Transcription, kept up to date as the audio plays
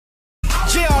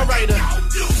Spider,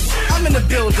 I'm in the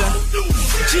building.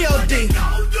 G.O.D.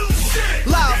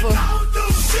 Lava,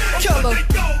 Killer.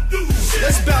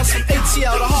 Let's bounce from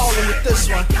ATL to Harlem with this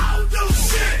one.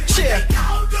 Cheer.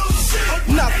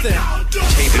 Nothing.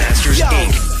 Tape Masters Yo,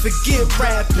 Inc. forget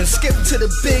rapping, skip to the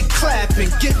big clapping,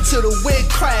 get to the wig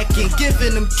cracking,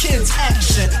 giving them kids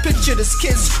action. Picture this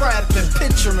kid scrapping,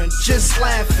 picturing, just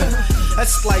laughing.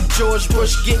 That's like George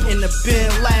Bush getting the Bin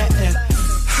Laden.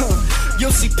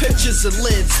 You'll see pictures of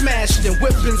lids smashed and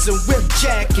whippings and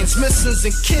whipjackings, missings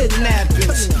and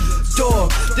kidnappings.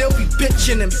 Dog, they'll be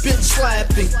bitching and bitch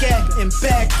slapping, gatting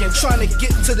backing, trying to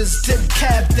get to this dip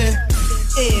captain.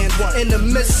 And in the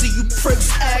midst of you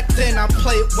pricks acting, I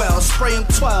play it well, spray him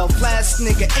 12, last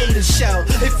nigga ate a shell.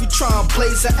 If you try and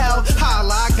blaze a L,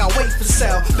 holla, I got weight for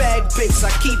sale. Bag bakes,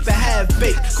 I keep it half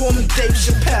baked, call me Dave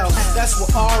Chappelle. That's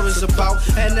what R is about,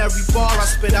 and every bar I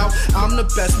spit out, I'm the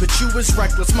best, but you is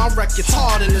reckless. My record's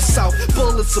hard in the south,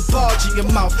 bullets a barge in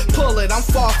your mouth. Pull it, I'm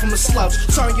far from a slouch.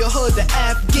 Turn your hood to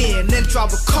Afghan, then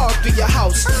drive a car through your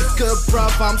house. Good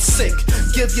bruv, I'm sick,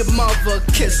 give your mother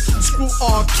a kiss. Screw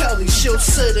R. Kelly, she'll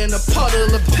sit in a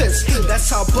puddle of piss. That's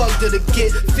how bugged it'll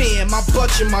get. Fam, I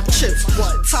budget my chips.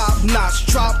 Top notch,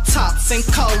 drop tops and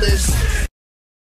colors.